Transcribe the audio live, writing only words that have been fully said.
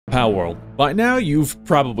Palworld. By now, you've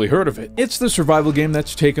probably heard of it. It's the survival game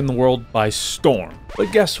that's taken the world by storm.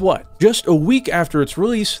 But guess what? Just a week after its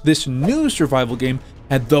release, this new survival game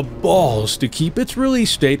had the balls to keep its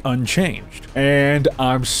release date unchanged. And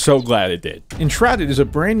I'm so glad it did. Enshrouded is a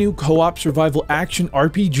brand new co-op survival action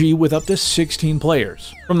RPG with up to 16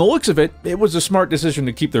 players. From the looks of it, it was a smart decision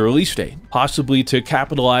to keep the release date, possibly to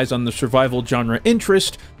capitalize on the survival genre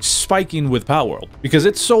interest spiking with Palworld, because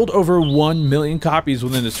it sold over 1 million copies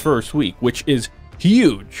within its first week, which is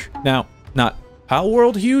huge. Now, not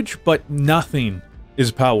Palworld huge, but nothing is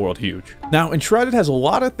Palworld huge. Now, Enshrouded has a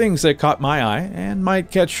lot of things that caught my eye and might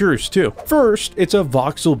catch yours too. First, it's a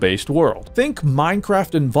voxel-based world. Think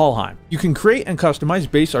Minecraft and Valheim. You can create and customize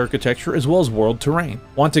base architecture as well as world terrain.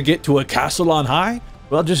 Want to get to a castle on high?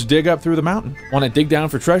 Well, just dig up through the mountain. Want to dig down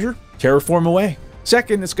for treasure? Terraform away.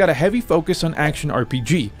 Second, it's got a heavy focus on action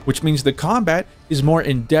RPG, which means the combat is more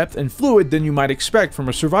in-depth and fluid than you might expect from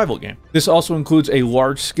a survival game. This also includes a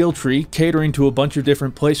large skill tree catering to a bunch of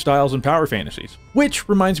different playstyles and power fantasies. Which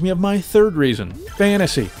reminds me of my third reason,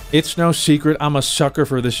 fantasy. It's no secret I'm a sucker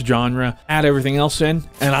for this genre, add everything else in,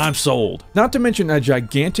 and I'm sold. Not to mention a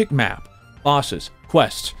gigantic map, bosses,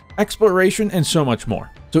 quests, exploration, and so much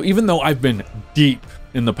more. So even though I've been deep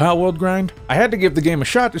in the Palworld grind, I had to give the game a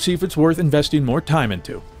shot to see if it's worth investing more time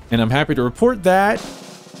into. And I'm happy to report that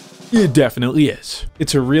it definitely is.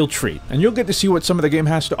 It's a real treat, and you'll get to see what some of the game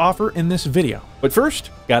has to offer in this video. But first,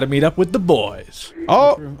 gotta meet up with the boys.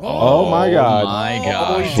 Oh my god. Oh my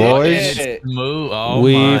gosh. Boys,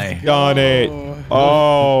 we've done it.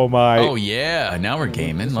 Oh my. Oh yeah, now we're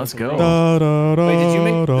gaming. Let's go. Wait, did you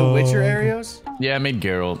make the Witcher areas? Yeah, I made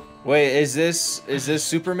Geralt. Wait, is this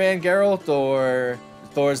Superman Geralt or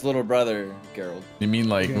Thor's little brother Geralt? You mean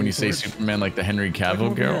like when you say Superman, like the Henry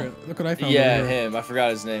Cavill Geralt? Look what I found. Yeah, him. I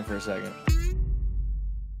forgot his name for a second.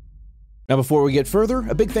 Now, before we get further,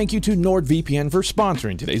 a big thank you to NordVPN for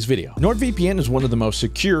sponsoring today's video. NordVPN is one of the most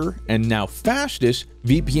secure and now fastest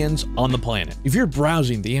VPNs on the planet. If you're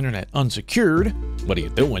browsing the internet unsecured, what are you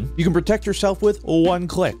doing? You can protect yourself with one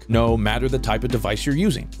click, no matter the type of device you're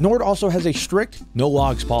using. Nord also has a strict no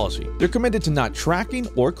logs policy. They're committed to not tracking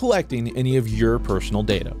or collecting any of your personal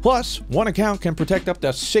data. Plus, one account can protect up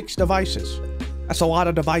to 6 devices. That's a lot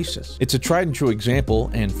of devices. It's a tried and true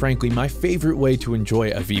example, and frankly, my favorite way to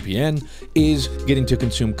enjoy a VPN is getting to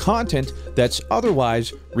consume content that's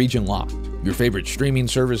otherwise region locked. Your favorite streaming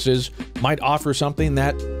services might offer something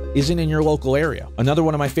that isn't in your local area. Another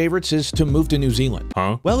one of my favorites is to move to New Zealand.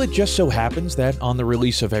 Well, it just so happens that on the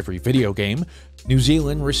release of every video game, New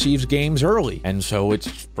Zealand receives games early, and so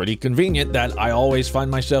it's pretty convenient that I always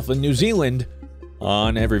find myself in New Zealand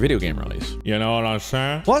on every video game release. You know what I'm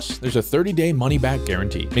saying? Plus, there's a 30-day money-back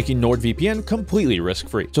guarantee, making NordVPN completely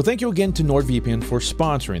risk-free. So thank you again to NordVPN for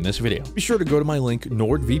sponsoring this video. Be sure to go to my link,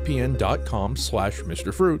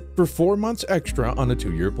 nordvpn.com/MrFruit, for 4 months extra on a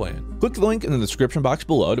 2-year plan. Click the link in the description box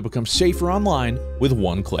below to become safer online with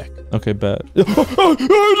 1 click. Okay, bet.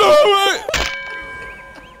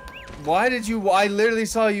 Why did you? I literally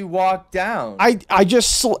saw you walk down. I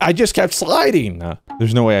just kept sliding.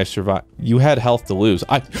 There's no way I survived. You had health to lose.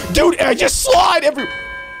 Dude, I just slide every.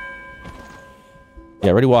 Yeah,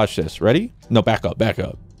 ready? Watch this. Ready? No, back up, back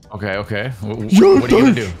up. Okay, okay. What are you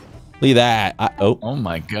gonna do? Look at that. Oh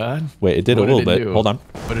my god. Wait, it did a little bit. Hold on.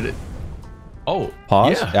 What did it? Oh.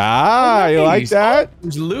 Pause. Yeah. Ah, you like that?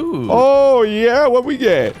 There's loot. Oh yeah, what we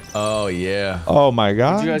get? Oh yeah. Oh my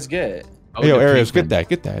god. What did you guys get? Oh, hey, yo, Arius, get that,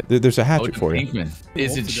 get that. There's a hatchet for you.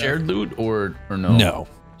 Is it shared loot or no? No.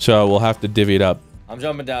 So we'll have to divvy it up. I'm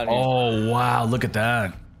jumping down here. Oh wow, look at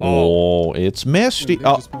that. Oh, it's misty.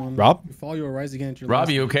 Oh, Rob? Rob,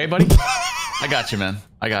 you okay, buddy? I got you, man.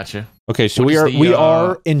 I got you. Okay, so we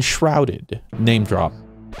are enshrouded. Name drop.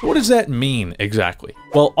 What does that mean exactly?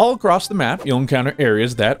 Well, all across the map, you'll encounter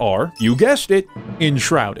areas that are, you guessed it,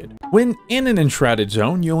 enshrouded. When in an enshrouded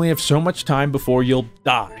zone, you only have so much time before you'll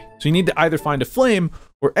die. So you need to either find a flame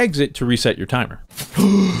or exit to reset your timer.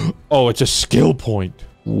 Oh, it's a skill point.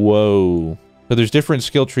 Whoa. So there's different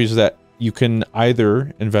skill trees that you can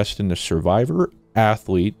either invest in the survivor,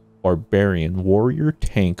 athlete, barbarian, warrior,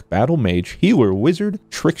 tank, battle mage, healer, wizard,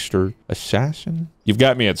 trickster, assassin. You've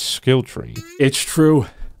got me at skill tree. It's true.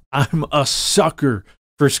 I'm a sucker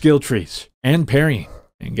for skill trees and parrying.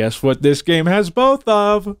 And guess what this game has both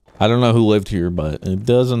of? I don't know who lived here, but it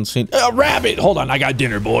doesn't seem... rabbit! Hold on, I got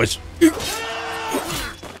dinner, boys.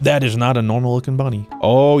 That is not a normal looking bunny.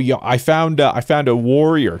 Oh, yeah, I found a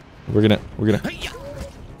warrior. We're gonna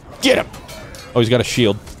get him. Oh, he's got a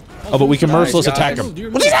shield. Oh, but we can merciless attack him.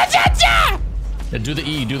 Yeah, do the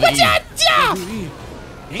E, do the E.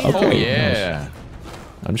 Okay, oh yeah. Nice.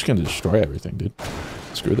 I'm just gonna destroy everything, dude.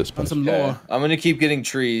 Screw this On place. some Okay. law. I'm gonna keep getting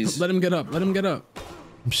trees. Let him get up. Let him get up.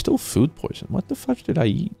 I'm still food poisoned. What the fuck did I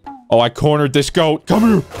eat? Oh, I cornered this goat.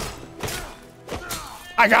 Come here.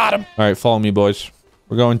 I got him. All right, follow me, boys.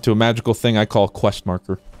 We're going to a magical thing I call quest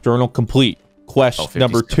marker. Journal complete. Quest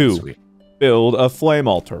number 2. Sweet. Build a flame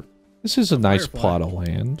altar. This is a nice Firefly. plot of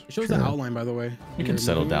land. It shows the outline, by the way. You can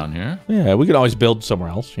settle down here. Yeah, we could always build somewhere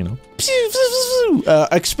else, you know.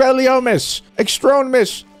 Expelliarmus,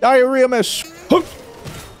 Extronomus, Diarrheamus.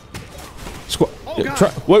 Oh,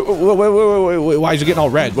 God. Wait. Why is it getting all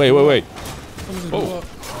red? Wait. Oh.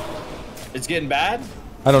 It's getting bad.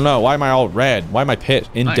 I don't know. Why am I all red? Why am I pissed?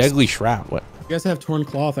 In Nice. deadly shroud. What? You guys have torn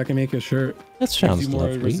cloth. I can make you a shirt. That Gives sounds you more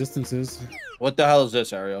lovely. resistances. What the hell is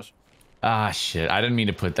this, Arios? Ah, shit. I didn't mean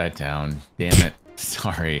to put that down. Damn it.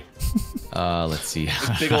 Sorry. Let's see.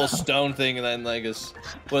 Big old stone thing, and then like this.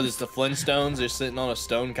 What is the Flintstones? They're sitting on a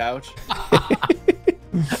stone couch.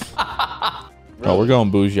 Oh, we're going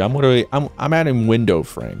bougie. I'm adding window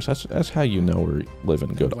frames. That's how you know we're living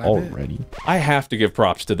good Love it. already. I have to give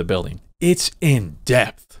props to the building. It's in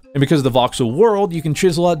depth. And because of the voxel world, you can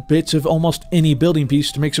chisel out bits of almost any building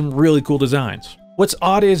piece to make some really cool designs. What's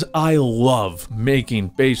odd is I love making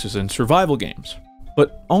bases in survival games,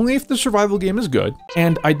 but only if the survival game is good,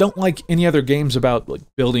 and I don't like any other games about like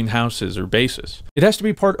building houses or bases. It has to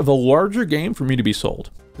be part of a larger game for me to be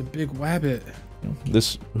sold. The big wabbit.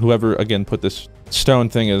 This, whoever again put this stone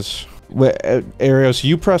thing is, Arios,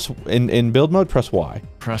 you press in build mode, press Y.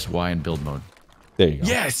 Press Y in build mode. There you go.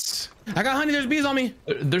 Yes! I got honey. There's bees on me.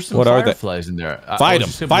 There's some What are they? fireflies in there. Fight him.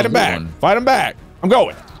 Fight him back. Fight him back. I'm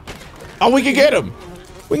going. Oh, we can get him.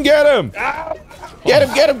 We can get him.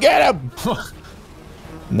 Get him.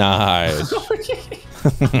 Nice.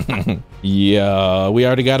 Yeah, we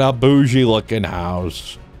already got a bougie looking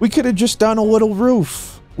house. We could have just done a little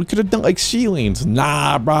roof. We could have done like ceilings.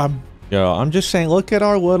 Nah, bro. Yo, I'm just saying, look at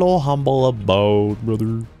our little humble abode,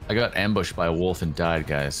 brother. I got ambushed by a wolf and died,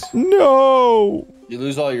 guys. No. You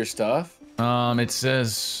lose all your stuff. It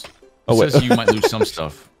says... Oh, wait. says you might lose some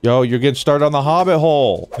stuff. Yo, you're getting started on the Hobbit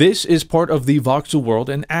hole. This is part of the voxel world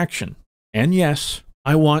in action. And yes,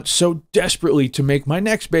 I want so desperately to make my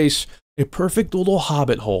next base a perfect little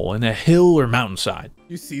hobbit hole in a hill or mountainside.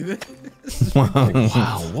 You see this?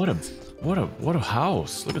 Wow, what a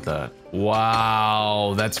house. Look at that.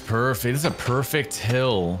 Wow, that's perfect. This is a perfect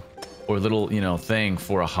hill or little, you know, thing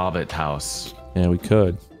for a hobbit house. Yeah, we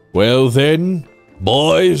could. Well then,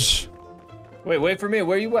 boys, Wait for me.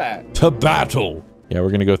 Where you at? to battle. Yeah,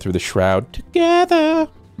 we're gonna go through the shroud together.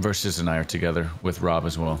 Versus and I are together with Rob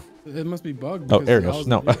as well. It must be bugged. Oh, because Arios. the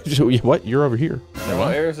No, what? You're over here. No,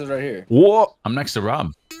 Arios is right here. What? I'm next to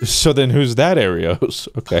Rob. So then who's that Arios?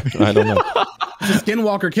 Okay, I don't know. It's a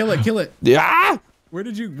skinwalker. Kill it. Kill it. Yeah. Where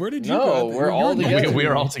did you No, go? we're all next together. to We me.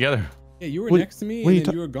 are all together. Yeah, you were What- next to me what are you and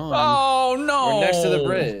then you were gone. Oh, no. We're next to the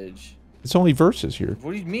bridge. It's only verses here.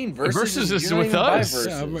 What do you mean versus? Versus is You don't with even buy us.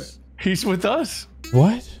 Yeah, Versus. He's with us.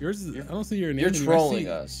 What? Yours is, I don't see your name. You're anymore. trolling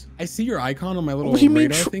us. I see your icon on my little What do you mean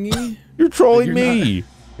radar thingy. You're trolling You're me.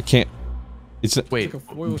 I can't. It's. Wait, Like a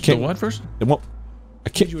foil the shirt. what first? It won't. I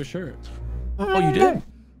Made can't. you a shirt. Oh, you did?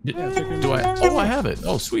 Do I? Oh, I have it.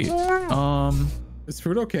 Oh, sweet. Is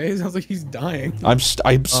Fruit okay? It sounds like he's dying. I'm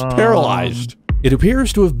paralyzed. It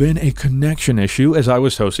appears to have been a connection issue as I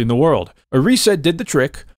was hosting the world. A reset did the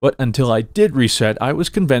trick, but until I did reset, I was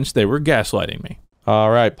convinced they were gaslighting me. All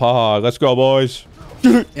right, Paha, let's go, boys.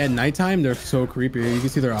 At nighttime, they're so creepy. You can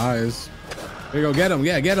see their eyes. There you go. Get him.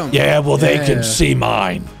 Yeah, get him. Yeah, well, they Yeah. can see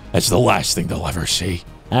mine. That's the last thing they'll ever see.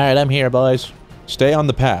 All right, I'm here, boys. Stay on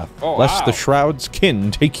the path, Oh, lest wow. the shroud's kin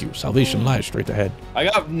take you. Salvation lies straight ahead. I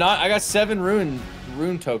got 7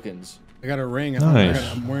 rune tokens. I got a ring.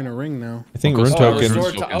 Nice. I'm wearing a ring now. I think Well, rune go- tokens.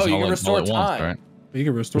 restore tokens oh, you all can at- restore all at once, time. right? You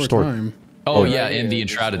can restore Restore. time. Oh, Yeah, yeah, right in the here,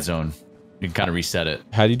 Enshrouded zone. You can kind of reset it.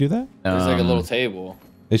 How do you do that? There's like a little table.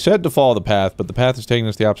 They said to follow the path, but the path is taking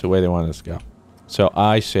us the opposite way they wanted us to go. So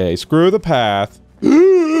I say, screw the path.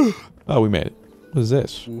 Oh, we made it. What is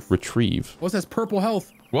this? Retrieve. What's this purple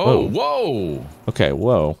health? Whoa, whoa. Okay,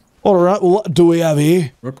 whoa. All right, what do we have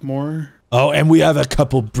here? Rookmore. Oh, and we have a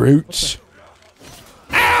couple brutes.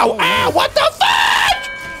 Ow, ow, what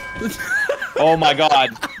the fuck? Oh my god.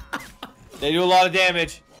 They do a lot of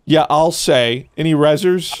damage. Yeah, I'll say. Any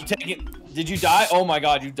rezzers? Take it. Did you die? Oh my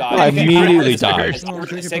god, you died. I immediately died. It's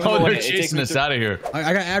taking Oh, me they're a minute. It takes chasing me us through- out of here.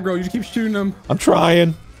 I got aggro. You just keep shooting them. I'm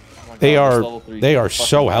trying. Oh my They God, this are level 3 they are fucking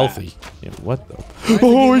so bad. healthy. Yeah, what the? Why is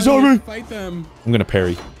Oh, it he's letting on you me. Fight them. I'm gonna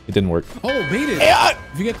parry. It didn't work. Oh, bait it. Yeah.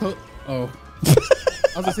 If you get close. Oh. I was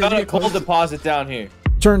gonna say, if Got you a get cold close. deposit down here.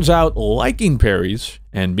 Turns out liking parries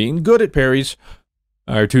and being good at parries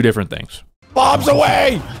are two different things. Bombs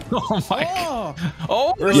away! Oh my Oh, god.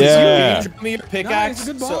 Oh, Yeah. Give me your nice. pickaxe.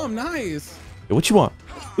 Good bomb. Nice. Hey, what you want?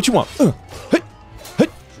 What you want? Hey, hey, hey,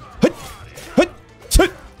 hey, hey,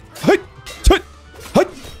 hey, hey.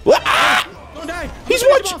 Ah! Don't die. He's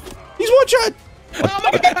one shot. He's one shot.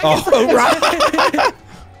 Oh, right.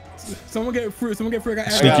 Someone get fruit. Someone get fruit. I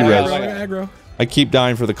got Sneaky aggro. res. I got aggro. I keep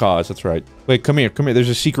dying for the cause. That's right. Wait, come here. Come here. There's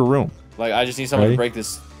a secret room. Like, I just need someone Ready? to break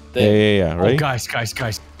this Yeah, thing. yeah, yeah. Oh, Ready? guys.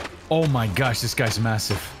 Oh my gosh, this guy's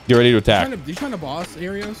massive. Get ready to attack. You trying to boss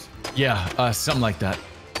areas? Yeah, something like that.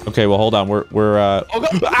 Okay, well, hold on. We're Oh, go.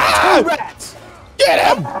 Ah! Rats!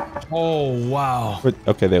 Get him! Oh wow.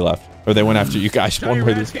 Okay, they left. Or they went after you guys. Johnny One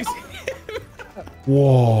way. Rat This. chasing-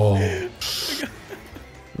 Whoa.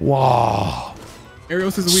 Wow.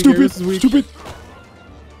 Arios is weak. Arios is weak. Stupid.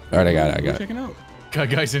 All right, I got it. Checking out. Got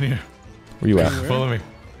guys in here. Where you at? Follow me.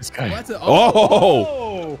 This guy. That's it.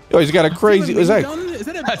 Oh! Yo, he's got a crazy. Is that? Is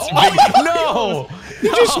that a, That's oh, big. No. He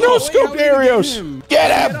just no scope Arios.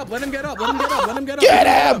 Get him! Let him get up. Let him get up. Let him get up. Get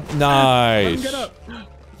Let him! him Nice. get up.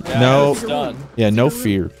 No. It's done. Yeah, no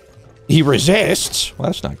fear. He resists. Well,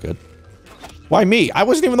 that's not good. Why me? I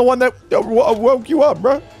wasn't even the one that woke you up,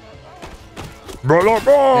 bro.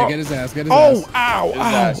 Yeah, get his ass. Get his Oh, ass. ow, His ow,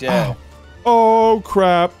 ass, yeah. ow. Oh,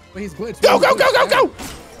 crap. Wait, he's glitched. Go, go, go, go, go!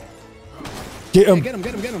 Get Hey, him. get him.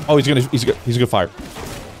 Get him. Get him. Oh, he's gonna fire.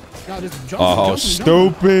 No, just jump, Oh, jump him, jump him.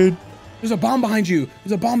 stupid. There's a bomb behind you.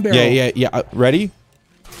 There's a bomb barrel. Yeah. Ready?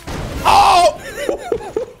 Oh!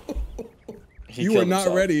 He You killed are not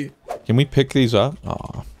himself. ready. Can we pick these up?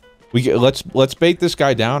 Oh. Let's bait this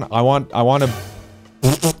guy down. I want to.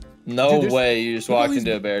 No Dude, there's- way you just look at all walked these-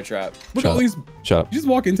 into a bear trap. Look Shut at all up. these. Shut up. You just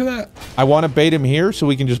walk into that. I want to bait him here so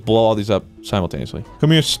we can just blow all these up simultaneously.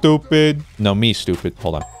 Come here, stupid. No, me, stupid.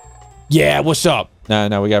 Hold on. Yeah, what's up?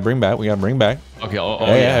 No, we gotta bring back. Okay. Oh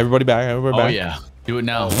Yeah, yeah. everybody back. Everybody Oh back. yeah. Do it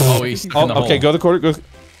now. Oh, he's stuck in the Oh, okay, hole. go to the corner. Go.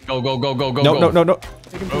 Go. No.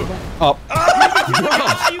 Take him to the bomb. Up.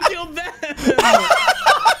 You killed that.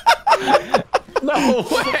 No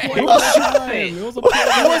way. It was a plan. It was a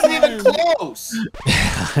plan. He wasn't even close.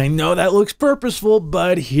 I know that looks purposeful,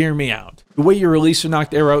 but hear me out. The way you release a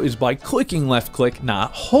knocked arrow is by clicking left click,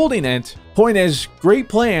 not holding it. Point is, great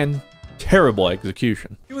plan, terrible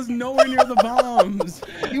execution. He was nowhere near the bombs.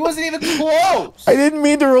 He wasn't even close. I didn't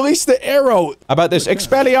mean to release the arrow. How about this?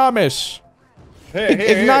 Expelliarmus.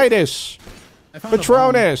 Ignitus. I found a bomb.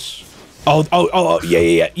 Patronus. Oh,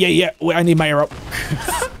 yeah. Wait, I need my arrow.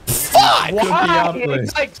 Fuck!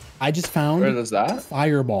 It's like, I just where found was that?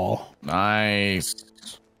 fireball. Nice.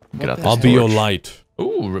 Get out the the I'll be your torch. light.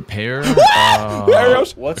 Ooh, repair.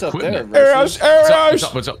 Arrows. What's up Equipment. there? Arrows. Versus?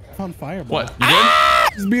 Arrows. What's up? I found fireball. What? You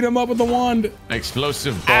good? Just beat him up with the wand.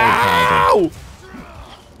 Explosive ball powder. Ow!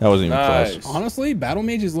 That wasn't even Nice. close. Honestly, Battle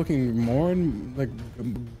Mage is looking more and like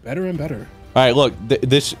better and better. All right, look.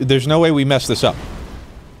 There's no way we mess this up.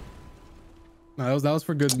 No, that was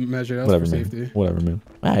for good measure. That was Whatever, for man. safety. Whatever, man.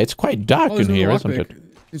 Ah, it's quite dark Oh, in there's here, another isn't lockpick. it?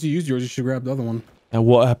 Since you used yours, you should grab the other one. And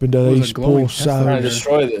what happened to There's a these glowing poor chest I'm trying to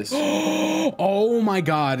souls? destroy this. Oh my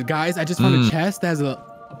god, guys, I just found a chest that has a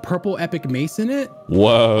purple epic mace in it, a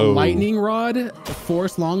Whoa. lightning rod, a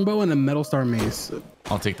forest longbow, and a metal star mace.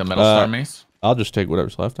 I'll take the metal star mace. I'll just take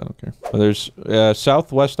whatever's left. I don't care. Well, there's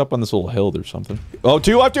southwest up on this little hill. There's something. Oh,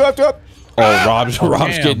 two up. Oh, Rob's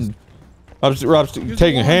damn. getting. Rob's Use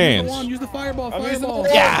taking the wand, use hands. the wand, use the fireball, I'm using the fireball.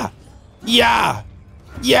 wand. Yeah.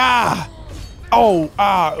 Oh, ooh.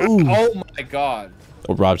 Oh my god.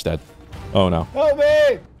 Oh, Rob's dead. Oh no. Help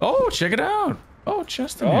me! Oh, check it out. Oh,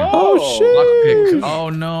 chest in here. Oh shit. Lockpick. Oh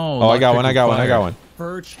no. Oh, I got one. Lockpick I got one.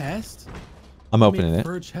 Fur chest. I'm opening it.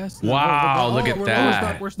 Fur chest. Wow, Oh, look at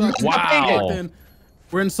that. We're stuck. Wow.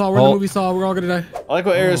 We're in Saw. We're in the movie Saw. We're all gonna die. I like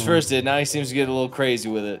what Ares first did. Now he seems to get a little crazy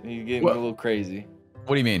with it. He's getting What? a little crazy.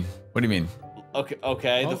 What do you mean? What do you mean?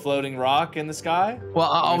 Okay, the floating rock in the sky. Well,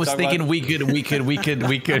 I We was talk thinking about- we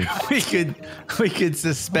could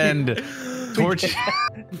suspend torch.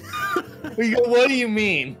 What do you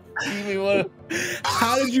mean? You mean what?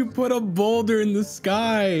 How did you put a boulder in the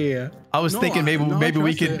sky? I was No, thinking maybe I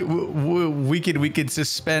we trust could it. we could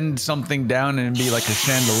suspend something down and be like a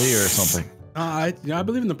chandelier or something. I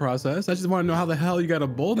believe in the process. I just want to know how the hell you got a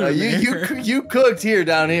boulder in there. You cooked here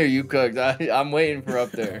down here. You cooked. I'm waiting for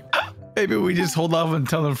up there. Maybe we just hold off and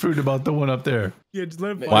tell them fruit about the one up there. Yeah, just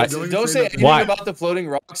let him What? Don't say anything What? about the floating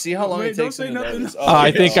rock. See how long Wait, it don't takes say him to nothing. this.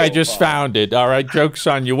 I think I oh, just fuck. found it. All right, joke's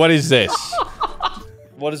on you. What is this?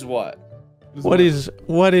 What is what? What is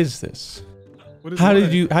this? What is How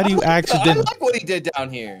what? do you I accidentally like what he did down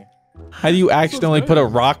here. put a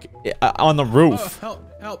rock on the Oh, roof? help.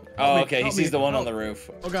 Help. Oh, me, okay. He help sees me, the one on help. the roof.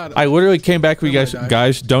 Oh god. I literally came back with you I guys. might die.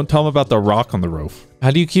 Guys, don't tell them about the rock on the roof.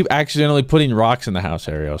 How do you keep accidentally putting rocks in the house,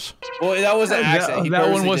 Arios? Well, that was an accident. He That one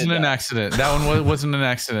purposely wasn't did an that. accident. That one wasn't an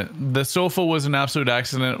accident. The sofa was an absolute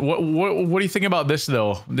accident. What do you think about this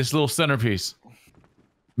though? This little centerpiece.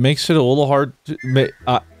 Makes it a little hard to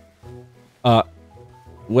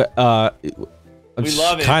I'm We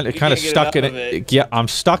love it. kind We of can't get stuck in enough it. of it. Yeah, I'm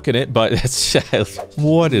stuck in it, but it's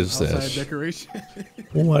what is Outside this? decoration.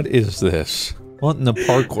 What is this? What in the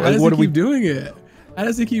parkour? How does What he are we keep doing it? How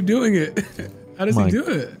does he keep doing it? How does My- he do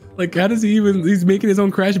it? Like, how does he even? He's making his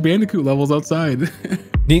own Crash Bandicoot levels outside.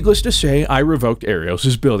 Needless to say, I revoked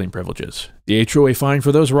Arios' building privileges. The HOA fine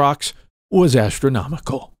for those rocks was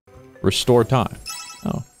astronomical. restore time?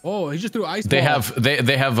 Oh, Oh, he just threw ice. They ball. have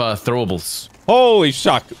throwables. holy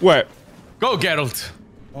suck! Wait, Go Geralt.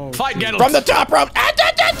 Oh, Fight shoot. Geralt. from the top rope! Ah,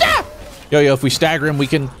 da, da, da! Yo, if we stagger him, we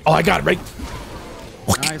can. Oh, I got it right.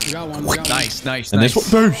 Nice, we got one. We got Nice, nice, And nice.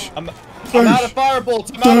 this one. Boosh. I'm out of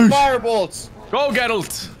firebolts. I'm out of firebolts. Go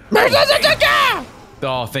Geralt.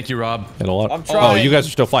 Oh, thank you, Rob. Hit a lot. I'm Oh, trying. you guys are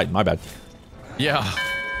still fighting. My bad. Yeah.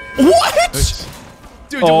 What?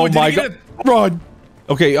 Dude, Oh did my you get god! it? Run!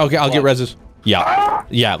 Okay, I'll get reses.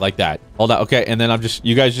 Yeah, like that. Hold on. Okay, and then I'm just.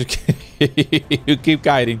 You guys just. You keep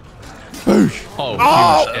guiding. Boosh.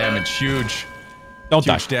 Oh, huge damage. Huge. Don't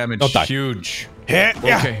die. Huge damage. Don't die. Huge. Yeah.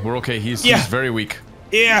 We're okay. We're okay. He's very weak.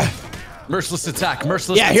 Yeah. Merciless attack.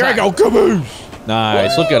 Merciless Yeah. attack. Here I go. Caboose.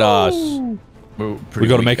 Nice. Look at us. We're We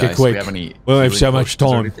gotta weak, make it guys. quick. We have any We don't have healing so much potions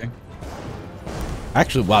or time. anything?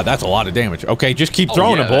 Actually, wow, that's a lot of damage. Okay, just keep Oh,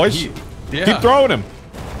 throwing yeah, him, boys. yeah. Keep throwing him.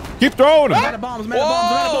 Keep throwing I'm him. out of bombs. I'm out of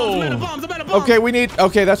bombs. I'm out of bombs. I'm out of bombs. I'm out of bombs. Okay, we need.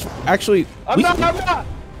 Okay, that's actually. I'm not.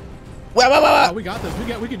 Oh, we got this.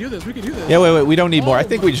 We can do this. We can do this. Yeah, wait. We don't need more. I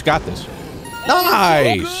think we just got this.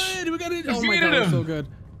 Nice. So good. We got it. Oh my Defeated god, him. so good.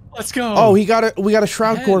 Let's go. Oh, he got a. We got a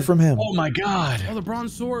shroud core from him. Oh my god. Oh, the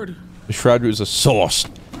bronze sword. The shroud is a sauce.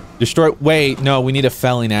 Destroy. Wait, no, we need a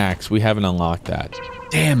felling axe. We haven't unlocked that.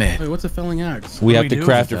 Damn it. Wait, what's a felling axe? We do have we to do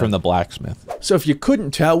craft with it from that? the blacksmith. So if you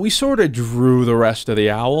couldn't tell, we sort of drew the rest of the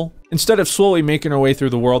owl. Instead of slowly making our way through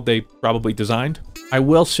the world they probably designed. I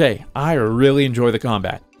will say, I really enjoy the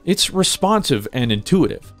combat. It's responsive and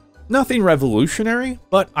intuitive. Nothing revolutionary,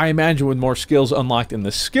 but I imagine with more skills unlocked in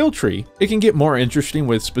the skill tree, it can get more interesting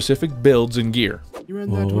with specific builds and gear. You ran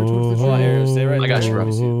that towards the Come on, tree. Ariel, stay right I got there. you, Let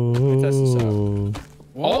me see. Let me test this out.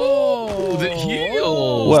 Oh, the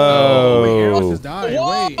heals. Wait, Whoa. Ariel just died.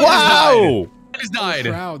 Whoa. Wait. Wow. I just died.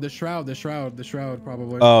 The shroud,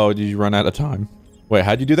 probably. Oh, did you run out of time? Wait,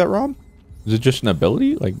 how'd you do that, Rob? Is it just an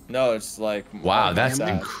ability? Like, No, it's like. Wow, that's that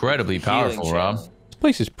incredibly healing powerful, Rob. channel. this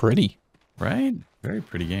place is pretty. Right? Very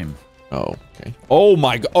pretty game. Oh, okay. Oh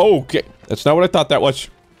my god. Okay. That's not what I thought that was.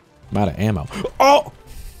 I'm out of ammo. Oh!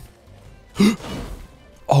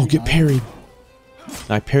 Oh, get parried.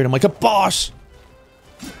 I parried him like a boss.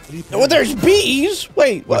 Oh, there's bees.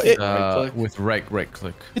 Wait, what? With right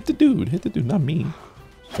click. Hit the dude. Hit the dude, not me.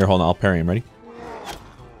 Here, hold on. I'll parry him. Ready?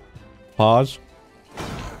 Pause.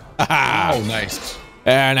 Oh, nice.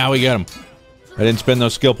 And now we get him. I didn't spend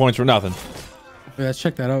those skill points for nothing. Wait, let's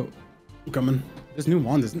check that out. I'm coming. This new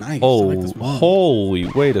wand is nice. I Oh, like this wand. holy.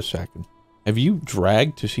 Wait a second. Have you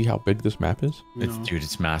dragged to see how big this map is? Dude,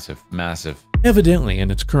 it's massive. Massive. Evidently, in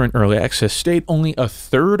its current early access state, only a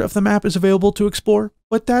third of the map is available to explore,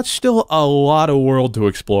 but that's still a lot of world to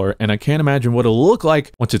explore, and I can't imagine what it'll look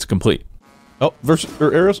like once it's complete. Oh,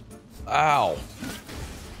 arrows. Ow.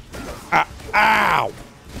 Ow.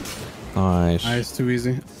 Nice. Nice, too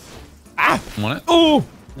easy. Want it? Oh,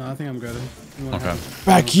 No, I think I'm good. You wanna Okay. have-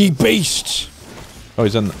 back ye beasts. Oh,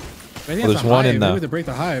 he's in the... I think Oh, it's there's a one hive. in Maybe the- to break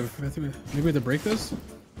the hive. Maybe we have to break this.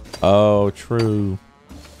 Oh, true.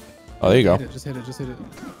 Oh, there you go. Hit it, just hit it.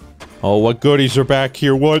 Oh, what goodies are back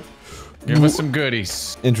here? What? Give us some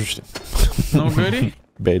goodies. Interesting. No goodie?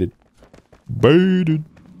 Baited. Baited.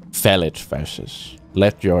 Fellet versus.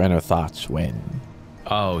 Let your inner thoughts win.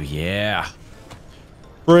 Oh, yeah.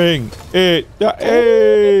 Bring it.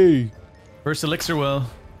 Hey. First elixir well.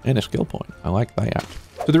 And a skill point. I like that.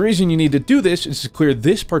 So the reason you need to do this is to clear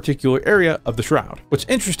this particular area of the shroud. What's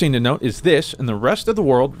interesting to note is this and the rest of the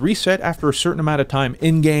world reset after a certain amount of time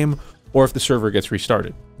in-game or if the server gets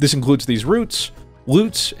restarted. This includes these roots,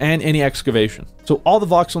 loots, and any excavation. So all the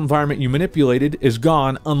voxel environment you manipulated is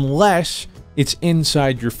gone unless it's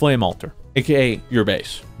inside your flame altar, aka your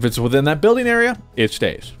base. If it's within that building area, it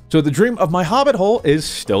stays. So the dream of my hobbit hole is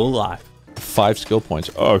still alive. 5 skill points.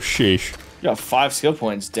 Oh, sheesh. You got 5 skill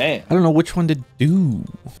points. Damn. I don't know which one to do.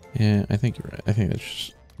 Yeah, I think you're right. I think that's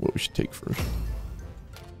just what we should take first.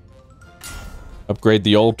 Upgrade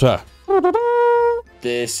the altar.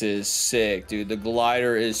 This is sick, dude. The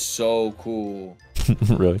glider is so cool.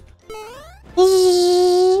 Really?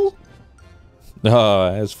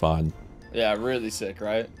 Oh, that's fun. Yeah, really sick,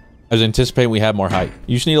 right? I was anticipating we had more hype.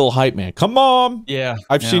 You just need a little hype, man. Come on. Yeah.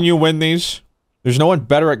 I've seen you win these. There's no one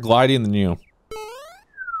better at gliding than you.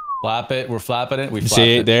 Flap it. We're flapping it. We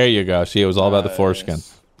See, it. there you go. See, it was all about the foreskin.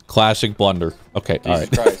 Classic blunder. Okay, all right.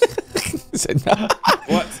 Jesus Christ. No.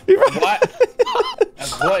 What? What?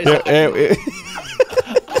 What is happening?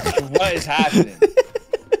 What is happening?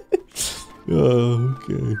 Oh,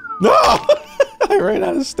 okay. No! I ran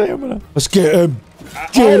out of stamina. Let's get him.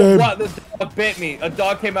 Get him. What? The dog bit me. A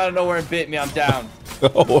dog came out of nowhere and bit me. I'm down.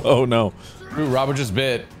 Oh no. Ooh, Robert just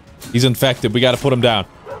bit. He's infected. We got to put him down.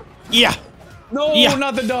 Yeah. No, Yeah.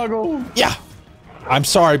 not the doggo. Yeah. I'm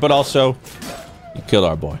sorry, but also, you killed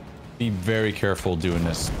our boy. Be very careful doing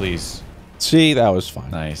this, please. See, that was fine.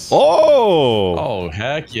 Nice. Oh. Oh,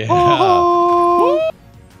 heck yeah. Oh.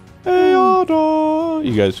 Hey, Otto.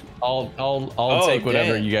 You guys, I'll take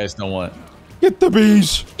whatever you guys don't want. get the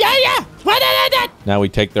bees. Yeah. Now we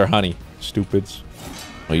take their honey, stupids.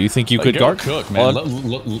 Well, you think you could guard? Cook, man. Let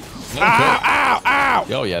him cook. Ow!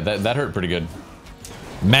 Oh yeah, that hurt pretty good.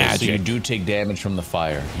 Magic. So you do take damage from the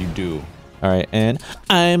fire. You do. All right, and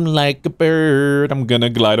I'm like a bird. I'm gonna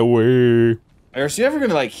glide away. Are you ever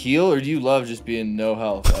gonna like heal, or do you love just being no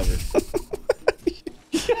health ever?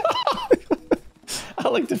 I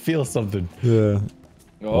like to feel something. Yeah.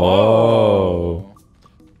 Oh.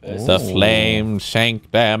 The flame sank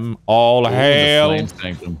them. All hail. The flame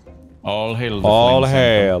sanctum. All hail. The All flame sanctum.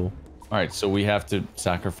 hail. All right, so we have to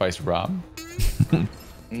sacrifice Rob.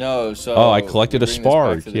 No, so. Oh, I collected a bring this back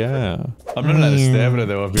spark. to the- Yeah. I'm running out of stamina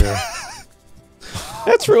though up here.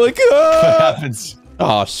 That's really What good. happens?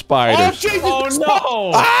 Oh, spiders. Oh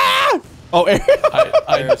no! Ah! Oh,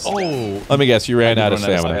 Oh. let me guess. You ran out of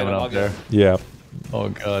stamina. up there. Yeah. Oh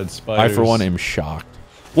god, I, spiders. for one, am shocked.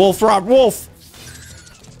 Wolf, Rob, Wolf.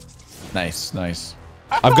 Nice, nice.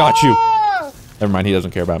 I've got you. Never mind. He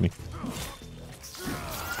doesn't care about me.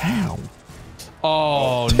 Ow.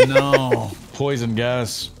 Oh no! Poison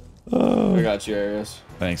gas. I got you, Arius.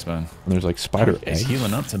 Thanks, man. And there's like spider It's eggs.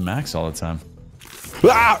 healing up to max all the time.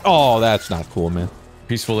 Ah! Oh, that's not cool, man.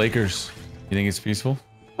 Peaceful Acres. You think it's peaceful?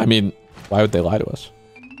 I mean, why would they lie to us?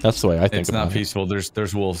 That's the way I think It's about not it. peaceful.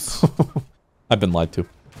 There's wolves. I've been lied to.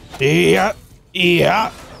 Yeah.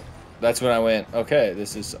 Yeah. That's when I went, okay,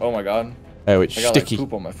 this is, oh my god. Oh, it's I got sticky. like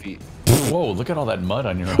poop on my feet. Whoa! Look at all that mud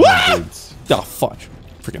on your boots. Oh, fudge.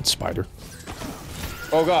 Freaking spider.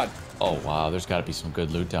 Oh god. Oh wow! There's got to be some good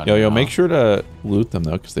loot down Yo, here. make sure to loot them,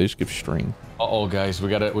 though, because they just give string. Uh-oh, guys, we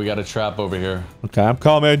got a trap over here. Okay, I'm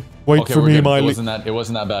coming. Wait Okay, for we're me, good. Miley. It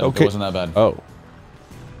wasn't that bad. Okay. It wasn't that bad. Oh,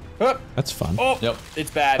 Huh. that's fun. Oh, Yep.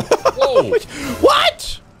 it's bad. Whoa!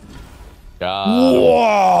 What? God.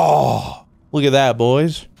 Whoa! Look at that,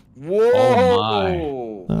 boys. Whoa.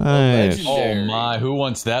 Oh my. Nice. Oh my! Who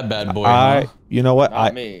wants that bad boy? Huh? You know what?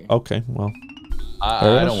 Not me. Okay, well,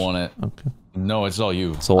 I don't want it. okay. No, it's all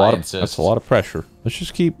you. It's a lot I of. insist. That's a lot of pressure. Let's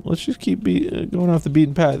just keep going off the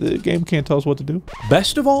beaten path. The game can't tell us what to do.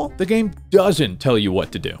 Best of all, the game doesn't tell you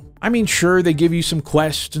what to do. I mean, sure, they give you some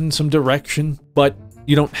quests and some direction, but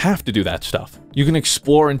you don't have to do that stuff. You can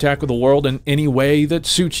explore and tackle the world in any way that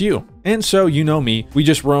suits you. And so, you know me, we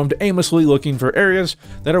just roamed aimlessly looking for areas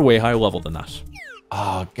that are way higher level than us.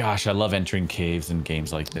 Oh gosh, I love entering caves in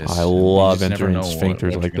games like this. I You love just never entering know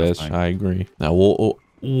sphincters what like you're gonna this. find. I agree. Now, whoa,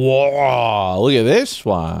 look at this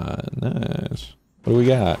one. Nice. What do we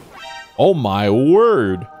got? Oh my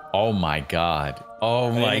word. Oh my god.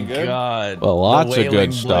 Oh my Anything good? god. Well, lots The of good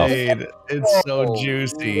wailing stuff. blade. It's so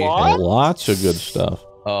juicy. Lots of good stuff.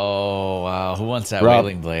 Oh wow. Who wants that Rob.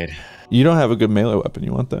 wailing blade? You don't have a good melee weapon.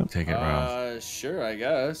 You want that? Take it, Rob. Sure, I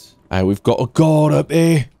guess. Hey, we've got a god up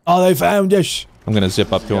here. Oh, they found us. I'm gonna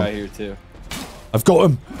zip up to Guy him. here too. I've got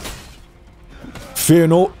him. Fear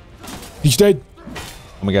not. He's dead.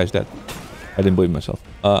 Oh my guy's dead. I didn't believe myself.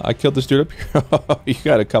 I killed this dude up here. You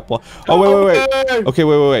got a couple. Oh wait. Okay,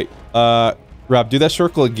 wait. Rob, do that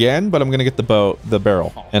circle again, but I'm gonna get the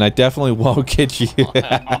barrel, and I definitely won't get you.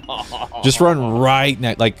 Just run right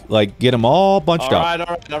now, like get them all bunched up. All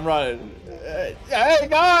right, I'm running. Hey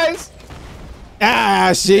guys!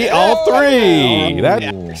 Ah, see, all three. That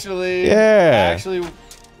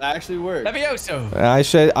Actually worked. Levioso. I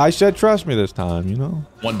said, trust me this time. You know.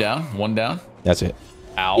 One down. That's it.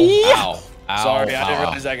 Ow. Yeah. Ow. Ow. Sorry, I ow. didn't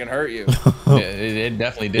realize I can hurt you. It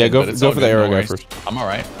definitely did. Yeah, go but it's for all the good, arrow no guy worries. first. I'm all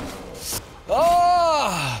right.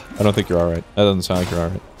 I don't think you're all right. That doesn't sound like you're all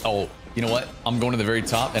right. Oh, you know what? I'm going to the very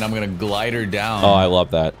top, and I'm gonna glide her down. Oh, I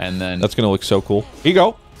love that. And then That's gonna look so cool. Here you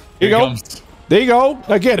go. Here you here go. comes. There you go.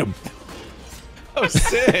 Now get him.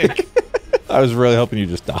 sick. I was really hoping you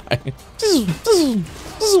just die.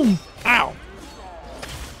 Ow.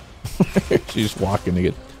 She's walking to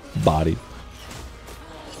get bodied.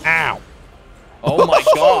 Ow. Oh my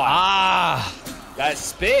god. Ah. That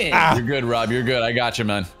spin. You're good, Rob. You're good. I got you,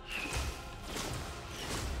 man.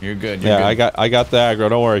 You're good. You're Yeah, good. I got the aggro.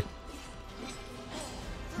 Don't worry.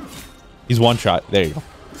 He's one shot. There you go.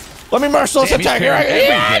 Let me merciless Damn, he's attack parrying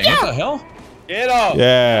here. everything. What the hell? Get up.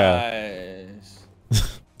 Yeah.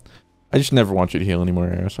 Nice. I just never want you to heal anymore,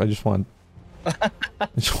 Eros. I just want.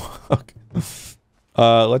 Okay.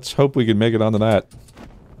 Let's hope we can make it onto that.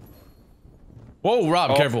 Whoa,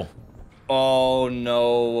 Rob, careful. Oh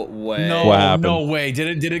no way. No, What happened? no way.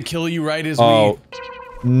 Did it kill you right as Oh,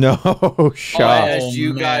 we? no shot. As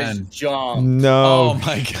you guys man. jump. No. Oh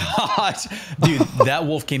my gosh, dude, that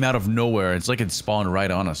wolf came out of nowhere. It's like it spawned right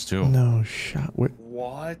on us too. No shot. What?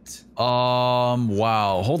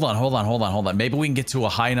 Wow. Hold on. Maybe we can get to a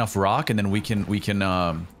high enough rock, and then we can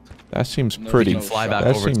That seems pretty. fly back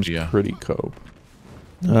That over seems to you. pretty cope.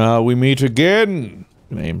 We meet again.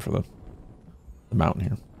 I'm gonna aim for the mountain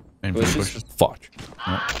here. And for the Bushes? bushes. Fudge.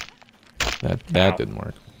 That didn't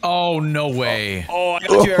work. Oh no way. Oh, I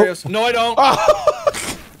got you, Arios. No, I don't.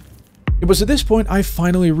 It was at this point I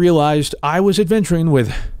finally realized I was adventuring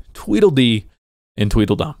with Tweedledee and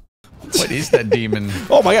Tweedledum. What is that demon?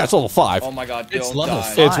 Oh my god, it's level 5. Oh my god, It's don't level die.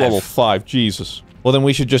 5. It's level 5. Jesus. Well, then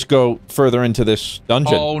we should just go further into this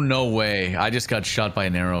dungeon. Oh no way. I just got shot by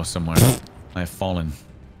an arrow somewhere. I've fallen.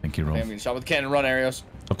 Thank you, I'm Rob. getting shot with a cannon. Run, Arios.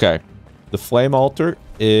 Okay. The flame altar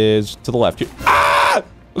is to the left. Ah!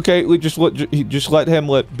 Okay, we just let him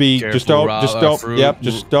be. Careful, just don't. Rob, Just don't. fruit. Yep.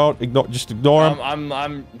 Just don't ignore. Just ignore him.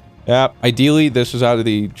 I'm. Yep. Ideally, this is out of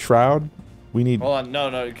the shroud. We need. Hold on.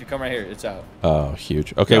 No, you can come right here. It's out. Oh,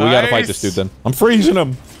 huge. Okay, we gotta fight this dude then. I'm freezing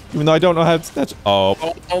him, even though I don't know how. That's. Oh.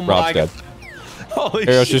 Oh my Rob's dead. Holy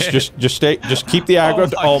Arios, shit. just keep the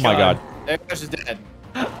aggro. Oh my god. Arios is dead.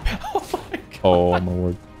 Oh my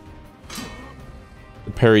word.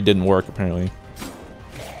 The parry didn't work apparently.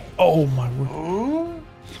 Oh my word.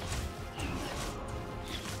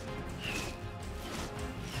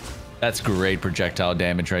 That's great projectile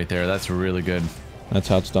damage right there. That's really good. That's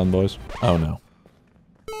how it's done, boys. Oh no.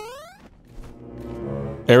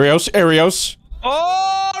 Arios.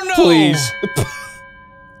 Oh no! Please.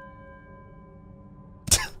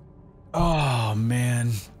 Oh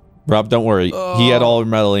man. Rob, don't worry. He had all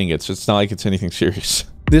metal ingots. It's not like it's anything serious.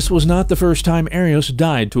 This was not the first time Arios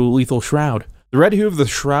died to a lethal shroud. The red hue of the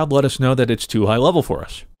shroud let us know that it's too high level for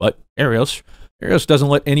us. But Arios doesn't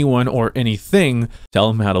let anyone or anything tell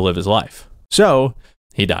him how to live his life. So,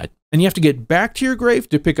 he died. And you have to get back to your grave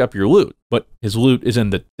to pick up your loot. But his loot is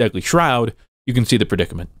in the deadly shroud. You can see the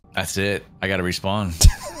predicament. That's it. I gotta respawn.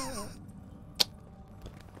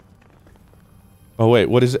 Oh wait,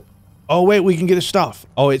 what is it? Oh wait, we can get his stuff.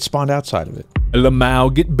 Oh, it spawned outside of it.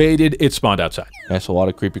 Lamau, get baited, it spawned outside. That's a lot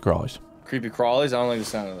of creepy crawlies. Creepy crawlies. I don't like the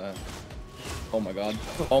sound of that. Oh my god.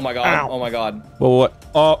 Oh my god. Ow. Oh my god. Well, what?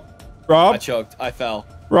 Oh, I Rob? choked. I fell.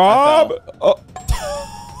 Rob?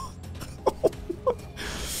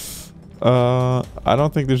 I I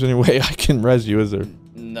don't think there's any way I can res you, is there?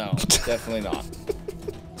 No, definitely not.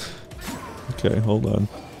 Okay, hold on.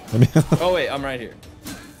 I mean, Oh wait, I'm right here.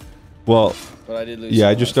 well, But I did lose. yeah,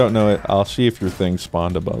 I some just last don't know it. I'll see if your thing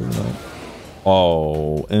spawned above or not.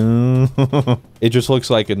 Oh, it just looks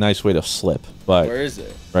like a nice way to slip, but Where is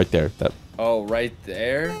it? right there. That. Oh, right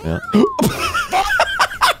there. Yeah.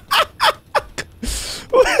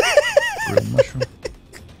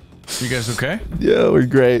 You guys okay? Yeah, we're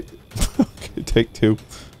great. Okay, take 2.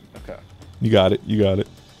 Okay. You got it. You got it.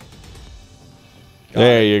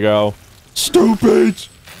 There you go. Stupid!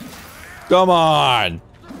 Come on!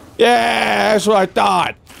 Yeah, that's what I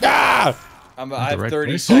thought. Ah! I have right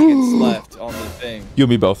 30 place? seconds left on the thing. You and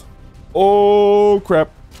me both. Oh crap!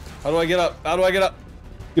 How do I get up? How do I get up?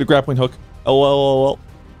 Get a grappling hook. LOL.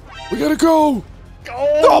 We gotta go.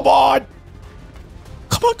 Go! Come on!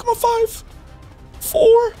 Come on! 5,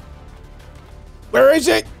 4. Where is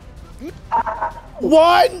it?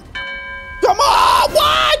 1. Come on!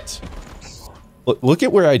 What? Look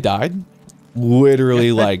at where I died.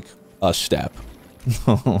 Literally like a step.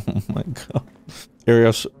 Oh my god.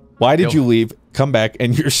 Arios, why did you leave? Come back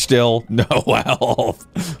and you're still no health.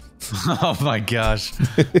 Oh my gosh.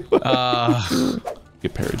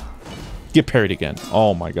 Get parried. Get parried again.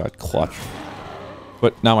 Oh my god, clutch.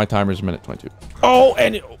 But now my timer is a minute 22. Oh,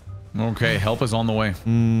 and Okay, help is on the way.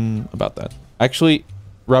 about that. Actually,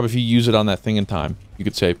 Rob, if you use it on that thing in time, you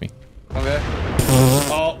could save me. Okay.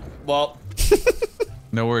 Oh, well.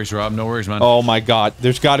 No worries, Rob. No worries, man. Oh my god,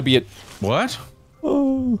 there's got to be a. What?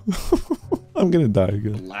 Oh, I'm gonna die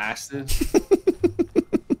again. Blasted.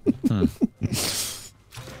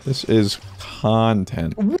 This is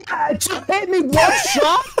content. What? You hit me one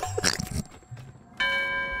shot?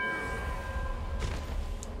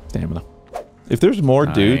 Stamina. If there's more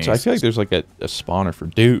dudes, I Nice. feel like there's like a spawner for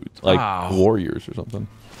dudes, like warriors or something.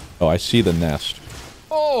 Oh, I see the nest.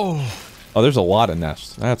 Oh, There's a lot of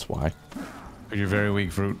nests. That's why. you're very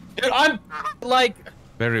weak, fruit. Dude, I'm like,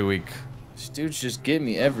 Very weak. this dude's just getting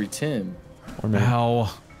me every Tim. Or maybe.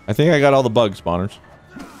 Ow. I think I got all the bug spawners.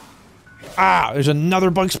 Ah, there's another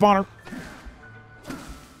bug spawner.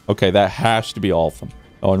 Okay, that has to be all of them.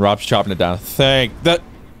 Oh, and Rob's chopping it down. Thank the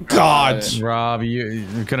gods. Rob, you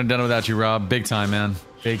couldn't have done it without you, Rob. Big time, man.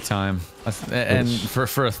 Big time. And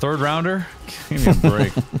for a third rounder, give me a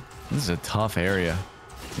break. This is a tough area.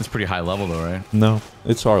 It's pretty high level though, right? No,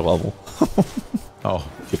 it's our level. Oh.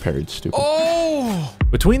 Get parried, stupid. Oh!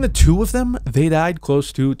 Between the two of them, they died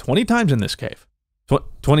close to 20 times in this cave.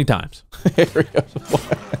 20 times.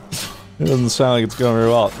 It doesn't sound like it's going very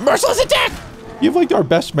well. Merciless attack! You have like our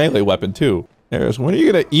best melee weapon too. Aris, when are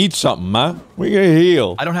you gonna eat something, huh? When are you gonna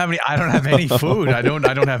heal? I don't have any food. I don't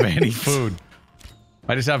have any food.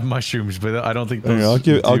 I just have mushrooms, but I don't think those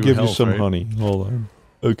Okay, I'll give you help, some right? honey. Hold on.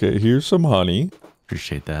 Okay, here's some honey.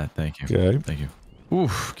 Appreciate that. Thank you. Okay. Thank you.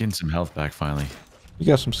 Oof, getting some health back finally. You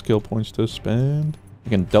got some skill points to spend. You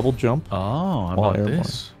can double jump. Oh, how While about airborne.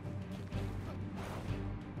 this?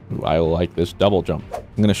 Ooh, I like this double jump.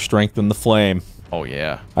 I'm gonna strengthen the flame. Oh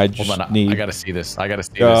yeah. I just Hold on, need. I gotta see this. I gotta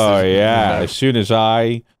see this. Oh This is yeah! better. As soon as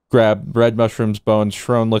I grab red mushrooms, bones,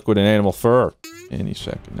 shrone liquid, and animal fur. Any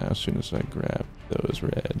second now. As soon as I grab those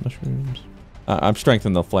red mushrooms, I'm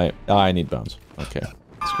strengthening the flame. I need bones. Okay.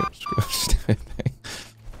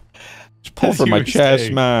 Just pull As from you my were chest,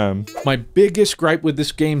 saying. man. My biggest gripe with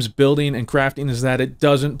this game's building and crafting is that it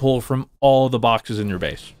doesn't pull from all the boxes in your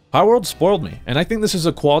base. Palworld spoiled me, and I think this is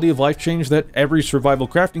a quality of life change that every survival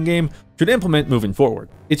crafting game should implement moving forward.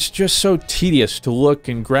 It's just so tedious to look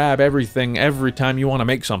and grab everything every time you want to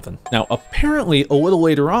make something. Now, apparently, a little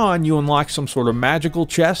later on, you unlock some sort of magical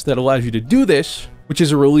chest that allows you to do this, which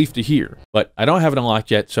is a relief to hear. But I don't have it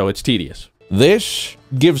unlocked yet, so it's tedious. This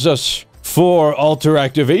gives us 4 altar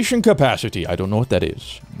activation capacity. I don't know what that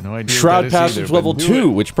is. No idea. Shroud what that is passage either, level but do 2,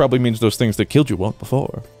 it. which probably means those things that killed you won't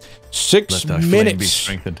before. 6 Let thy flame be minutes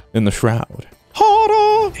strengthened. in the shroud.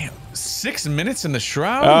 Harder! Damn, 6 minutes in the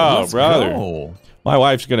shroud? Oh, Let's brother. go. My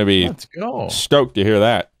wife's gonna be Let's go. stoked to hear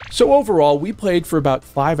that. So overall, we played for about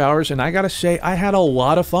 5 hours, and I gotta say, I had a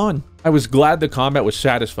lot of fun. I was glad the combat was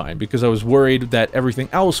satisfying because I was worried that everything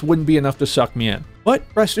else wouldn't be enough to suck me in. But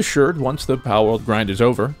rest assured, once the Palworld grind is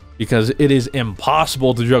over, because it is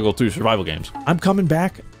impossible to juggle 2 survival games, I'm coming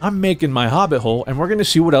back, I'm making my hobbit hole, and we're gonna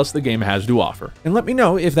see what else the game has to offer. And let me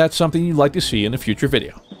know if that's something you'd like to see in a future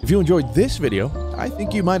video. If you enjoyed this video, I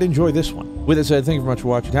think you might enjoy this one. With that said, thank you very much for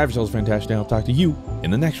watching. Have yourselves a fantastic day. I'll talk to you in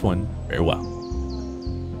the next one. Farewell.